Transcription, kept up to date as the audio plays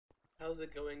How's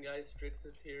it going, guys?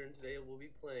 Strixxus here, and today we'll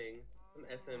be playing some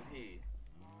SMP.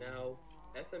 Now,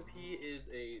 SMP is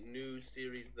a new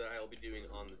series that I'll be doing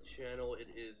on the channel. It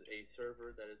is a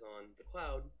server that is on the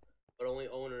cloud, but only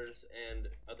owners and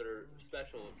other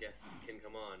special guests can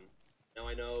come on. Now,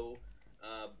 I know,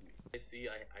 I've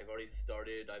already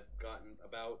started. I've gotten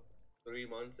about 3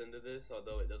 months into this,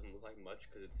 although it doesn't look like much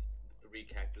because it's 3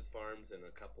 cactus farms and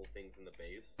a couple things in the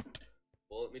base.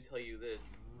 Well, let me tell you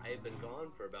this, I have been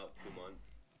gone for about 2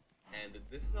 months, and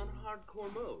this is on hardcore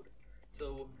mode.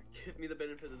 So, give me the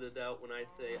benefit of the doubt when I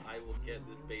say I will get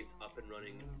this base up and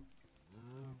running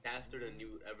faster than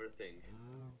you would ever think.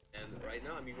 And right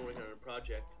now I'm even working on a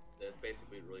project that's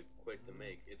basically really quick to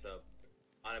make. It's a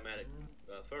automatic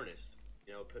furnace.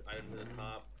 You know, put items at the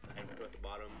top, items at the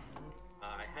bottom.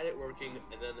 I had it working,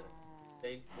 and then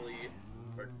thankfully,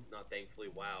 or not thankfully,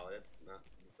 wow, that's not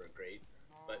great,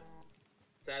 but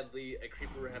sadly, a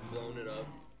creeper had blown it up,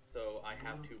 so I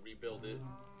have to rebuild it.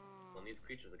 Well, these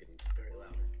creatures are getting very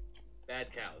loud. Bad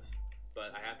cows.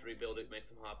 But I have to rebuild it, make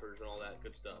some hoppers and all that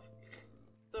good stuff.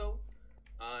 So,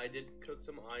 I did cook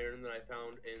some iron that I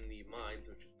found in the mines,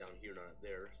 which is down here, not up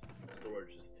there.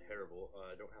 Storage is terrible.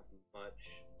 I don't have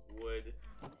much wood.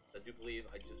 I do believe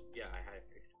I had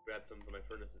grabbed some from my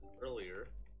furnaces earlier.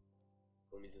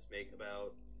 Let me just make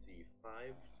about, let's see, 5.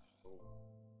 Oh,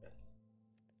 yes.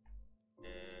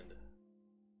 And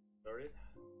started.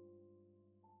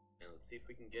 And let's see if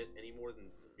we can get any more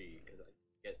than 3, because I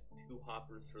get 2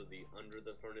 hoppers for the under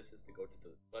the furnaces to go to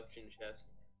the collection chest,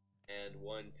 and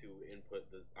 1 to input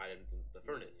the items into the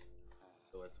furnace.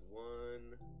 So that's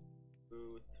 1,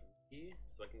 2, 3.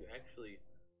 So I can actually,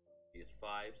 it's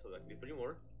 5, so I can do 3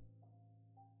 more.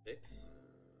 6.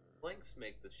 Planks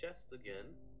make the chests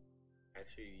again.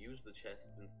 Actually use the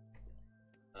chests and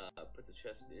put the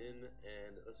chest in,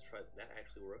 and let's try that.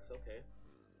 Actually works. Okay,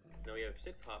 now we have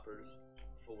 6 hoppers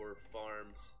for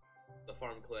farms, the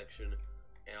farm collection,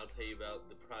 and I'll tell you about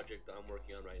the project that I'm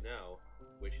working on right now,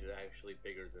 which is actually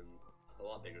a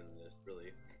lot bigger than this,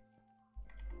 really.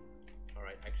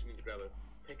 Alright, I actually need to grab a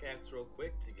pickaxe real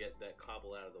quick to get that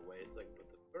cobble out of the way so I can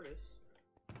put the furnace,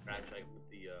 or actually I can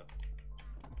put the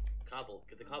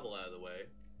get the cobble out of the way.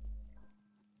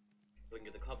 So I can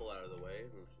get the cobble out of the way.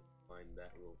 Let's find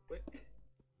that real quick.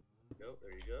 There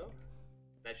you go.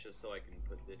 That's just so I can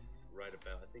put this right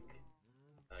about, I think,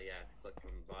 yeah, to collect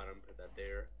from the bottom, put that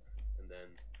there, and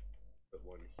then put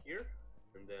 1 here,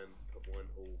 and then put 1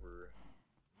 over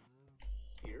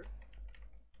here,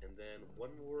 and then 1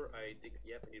 more, I think,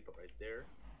 yep, I need to put right there.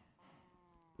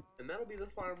 And that'll be the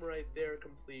farm right there,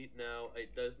 complete. Now,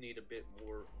 it does need a bit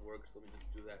more work, so let me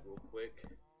just do that real quick.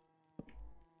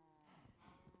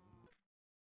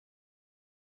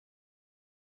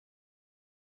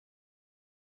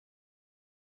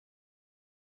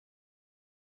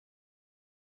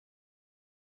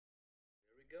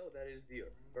 Go, that is the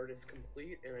furnace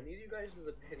complete, and I need you guys'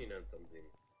 opinion on something.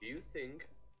 Do you think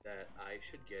that I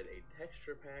should get a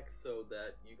texture pack so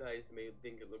that you guys may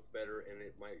think it looks better, and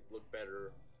it might look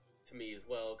better to me as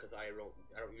well, because I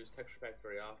don't use texture packs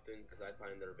very often, because I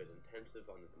find they're a bit intensive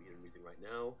on the computer I'm using right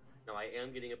now. Now I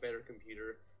am getting a better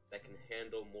computer that can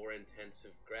handle more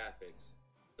intensive graphics,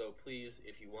 so please,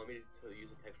 if you want me to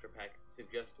use a texture pack,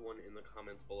 suggest one in the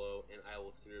comments below, and I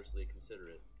will seriously consider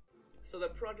it. So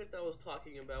the project I was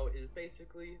talking about is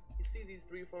basically, you see these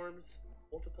 3 farms?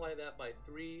 Multiply that by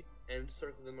 3 and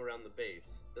circle them around the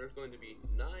base. There's going to be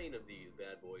 9 of these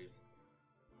bad boys.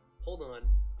 Hold on,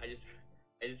 I just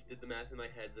did the math in my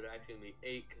head. There are actually only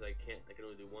 8 because I can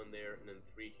only do 1 there, and then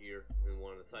 3 here, and then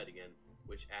 1 on the side again,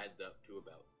 which adds up to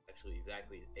about, actually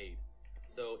exactly 8.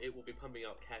 So it will be pumping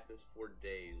out cactus for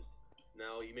days.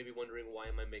 Now you may be wondering, why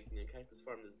am I making a cactus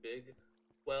farm this big?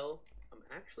 Well, I'm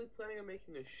actually planning on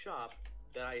making a shop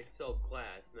that I sell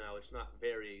glass. Now, it's not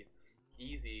very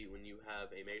easy when you have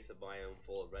a mesa biome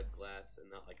full of red glass and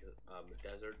not like a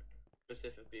desert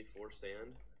specifically for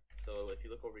sand. So if you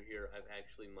look over here, I've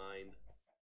actually mined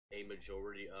a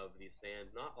majority of the sand.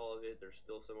 Not all of it. There's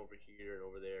still some over here and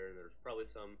over there, and there's probably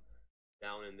some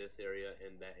down in this area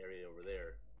and that area over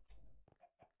there.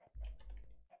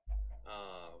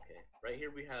 Okay. Right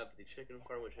here we have the chicken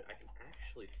farm, which I can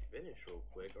actually finish real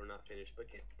quick, or not finish,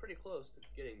 but get pretty close to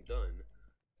getting done.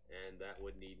 And that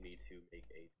would need me to make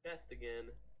a chest again,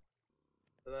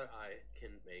 so that I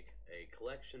can make a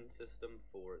collection system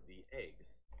for the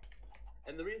eggs.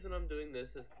 And the reason I'm doing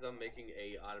this is because I'm making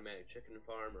a automatic chicken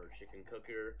farm, or chicken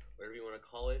cooker, whatever you want to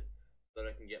call it, so that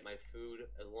I can get my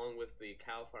food, along with the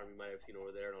cow farm you might have seen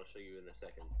over there, and I'll show you in a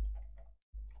second.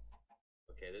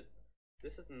 Okay,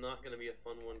 this is not going to be a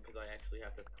fun one because I actually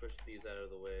have to push these out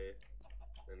of the way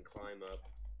and climb up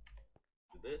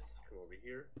to this come over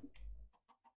here.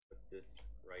 Put this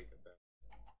right about.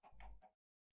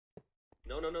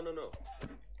 No, no, no, no, no.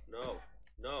 No.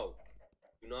 No.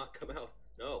 Do not come out.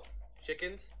 No.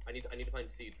 Chickens? I need to find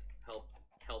seeds. Help.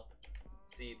 Help.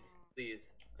 Seeds.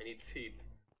 Please. I need seeds.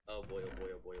 Oh boy, oh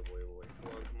boy, oh boy, oh boy, oh boy.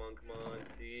 Come on, come on, come on.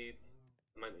 Seeds.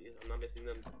 I'm not missing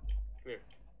them. Come here.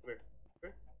 Come here.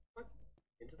 Come here. Come on.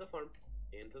 Into the farm.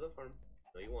 Into the farm.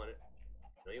 No, you want it.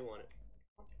 No, you want it.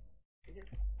 Come on. In here.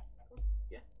 Come on.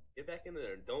 Yeah. Get back in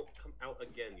there. Don't come out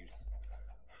again, you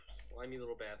slimy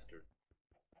little bastard.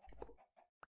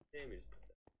 Okay, let me just put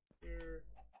that here.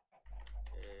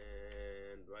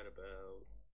 And right about.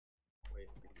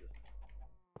 Wait, we can just.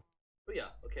 Oh,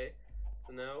 yeah, okay.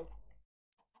 So now.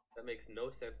 That makes no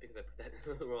sense because I put that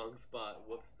in the wrong spot.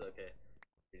 Whoops, okay.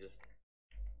 You just.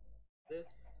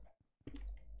 This.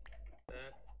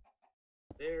 That.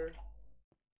 There.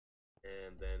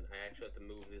 And then I actually have to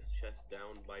move this chest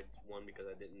down by one because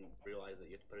I didn't realize that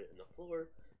you have to put it in the floor.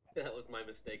 That was my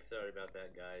mistake. Sorry about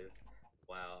that, guys.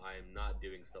 Wow, I am not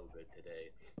doing so good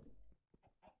today.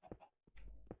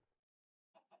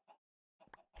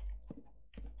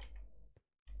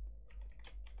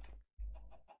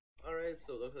 Alright,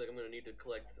 so it looks like I'm going to need to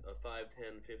collect 5,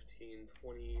 10, 15,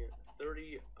 20,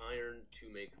 30 iron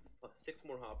to make 6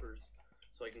 more hoppers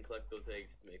so I can collect those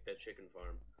eggs to make that chicken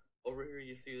farm. Over here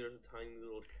you see there's a tiny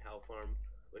little cow farm,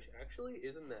 which actually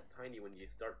isn't that tiny when you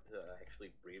start to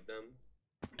actually breed them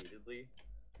repeatedly.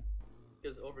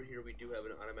 Because over here we do have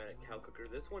an automatic cow cooker.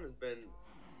 This one has been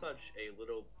such a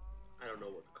little, I don't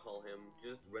know what to call him,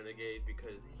 just renegade,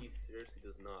 because he seriously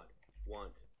does not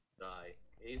want to die.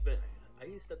 And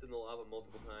he stepped in the lava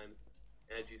multiple times,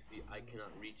 and as you see, I cannot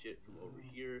reach it from over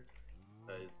here,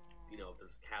 because, you know,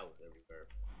 there's cows everywhere.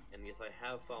 And yes, I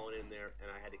have fallen in there, and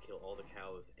I had to kill all the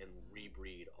cows and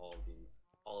rebreed all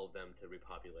of them to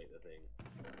repopulate the thing.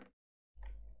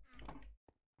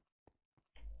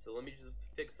 So let me just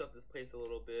fix up this place a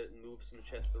little bit and move some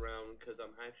chests around, because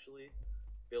I'm actually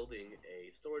building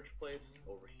a storage place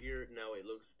over here. Now it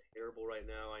looks terrible right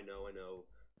now, I know,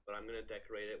 but I'm going to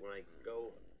decorate it when I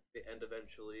go to the end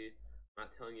eventually. I'm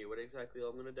not telling you what exactly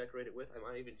I'm going to decorate it with. I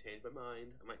might even change my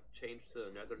mind. I might change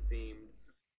to another theme.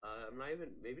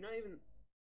 Maybe not even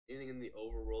anything in the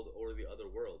overworld or the other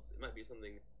worlds. It might be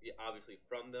something, obviously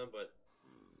from them, but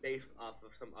based off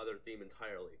of some other theme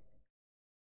entirely.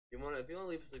 If you want to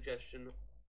leave a suggestion,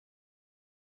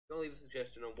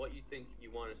 on what you think you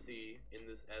want to see in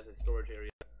this as a storage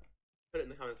area, put it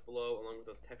in the comments below, along with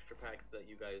those texture packs that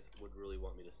you guys would really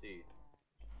want me to see.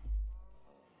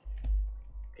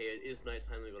 Okay, it is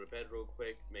nighttime. Let me go to bed real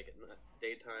quick, make it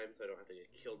daytime, so I don't have to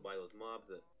get killed by those mobs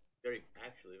that very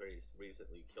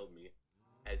recently killed me.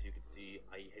 As you can see,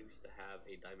 I used to have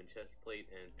a diamond chest plate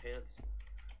and pants,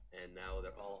 and now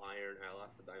they're all iron. I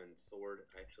lost a diamond sword.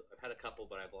 Actually, I've had a couple,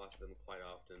 but I've lost them quite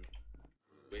often,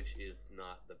 which is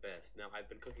not the best. Now, I've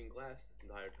been cooking glass this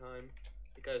entire time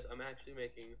because I'm actually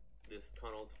making this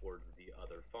tunnel towards the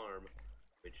other farm,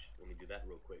 which, let me do that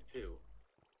real quick too.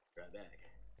 Be right back.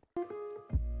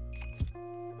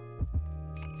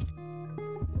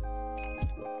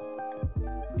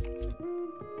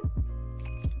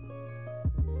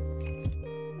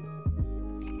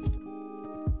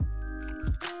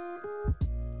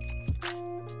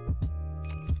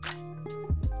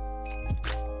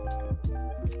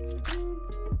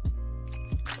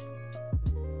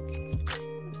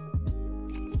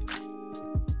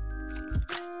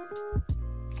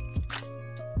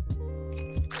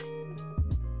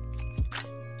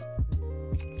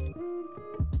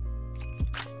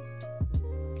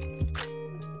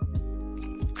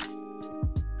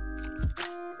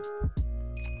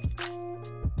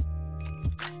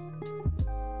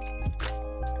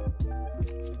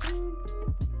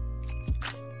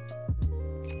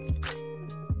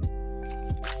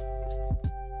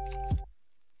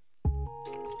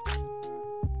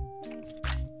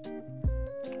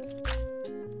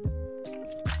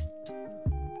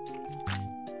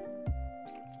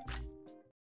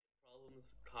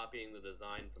 Copying the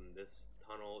design from this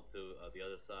tunnel to the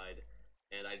other side,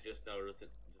 and I just noticed it,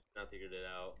 just now figured it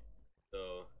out.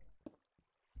 So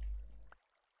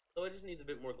it just needs a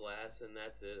bit more glass, and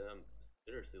that's it. I'm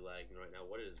seriously lagging right now.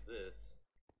 What is this?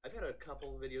 I've had a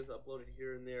couple videos uploaded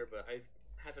here and there, but I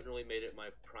haven't really made it my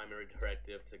primary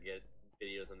directive to get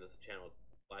videos on this channel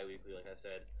bi-weekly, like I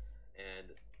said.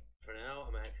 And for now,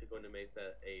 I'm actually going to make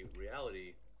that a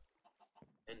reality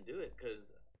and do it, because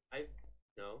I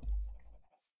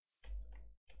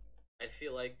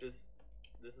feel like this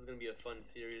is going to be a fun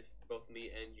series for both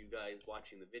me and you guys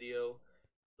watching the video.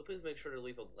 So please make sure to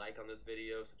leave a like on this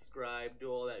video, subscribe, do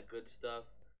all that good stuff.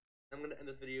 I'm gonna end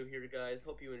this video here, guys.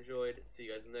 Hope you enjoyed. See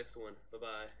you guys in the next one. Bye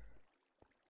bye.